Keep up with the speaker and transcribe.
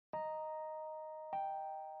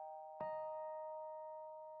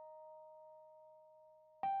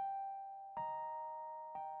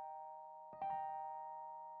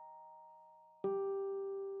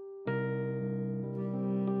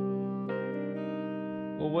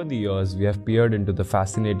Over the years, we have peered into the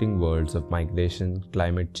fascinating worlds of migration,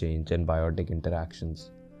 climate change, and biotic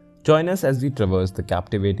interactions. Join us as we traverse the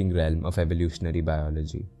captivating realm of evolutionary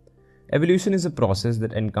biology. Evolution is a process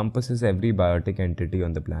that encompasses every biotic entity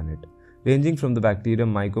on the planet, ranging from the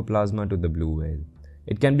bacterium Mycoplasma to the blue whale.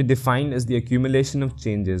 It can be defined as the accumulation of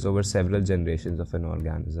changes over several generations of an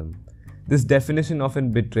organism. This definition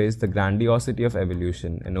often betrays the grandiosity of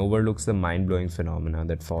evolution and overlooks the mind-blowing phenomena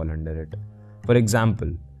that fall under it. For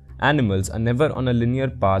example, animals are never on a linear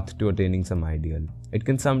path to attaining some ideal. It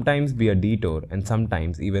can sometimes be a detour and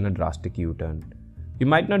sometimes even a drastic U-turn. You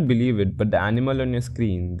might not believe it, but the animal on your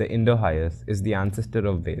screen, the Indohyus, is the ancestor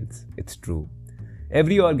of whales. It's true.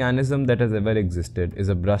 Every organism that has ever existed is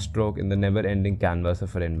a brushstroke in the never-ending canvas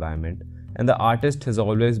of our environment, and the artist has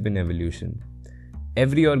always been evolution.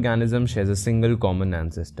 Every organism shares a single common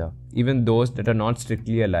ancestor. Even those that are not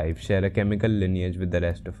strictly alive share a chemical lineage with the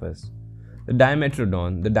rest of us. The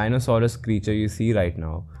Dimetrodon, the dinosaurus creature you see right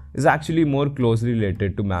now, is actually more closely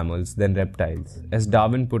related to mammals than reptiles. As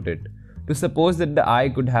Darwin put it, to suppose that the eye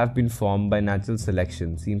could have been formed by natural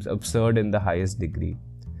selection seems absurd in the highest degree.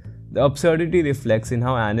 The absurdity reflects in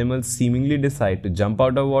how animals seemingly decide to jump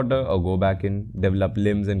out of water or go back in, develop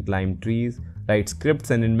limbs and climb trees, write scripts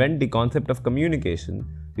and invent the concept of communication,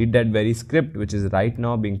 read that very script which is right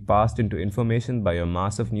now being passed into information by a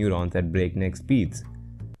mass of neurons at breakneck speeds.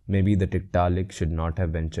 Maybe the Tiktaalik should not have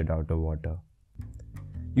ventured out of water.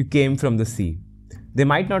 You came from the sea. They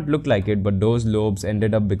might not look like it, but those lobes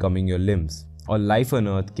ended up becoming your limbs. All life on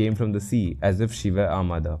earth came from the sea, as if she were our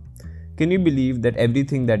mother. Can you believe that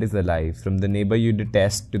everything that is alive, from the neighbor you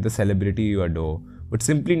detest to the celebrity you adore, would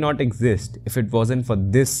simply not exist if it wasn't for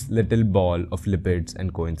this little ball of lipids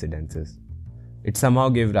and coincidences? It somehow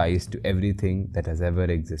gave rise to everything that has ever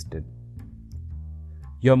existed.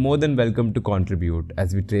 You're more than welcome to contribute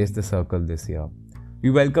as we trace the circle this year.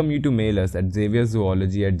 We welcome you to mail us at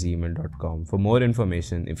xavierzoology@gmail.com for more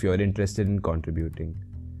information if you are interested in contributing.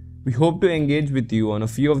 We hope to engage with you on a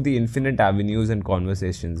few of the infinite avenues and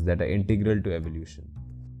conversations that are integral to evolution.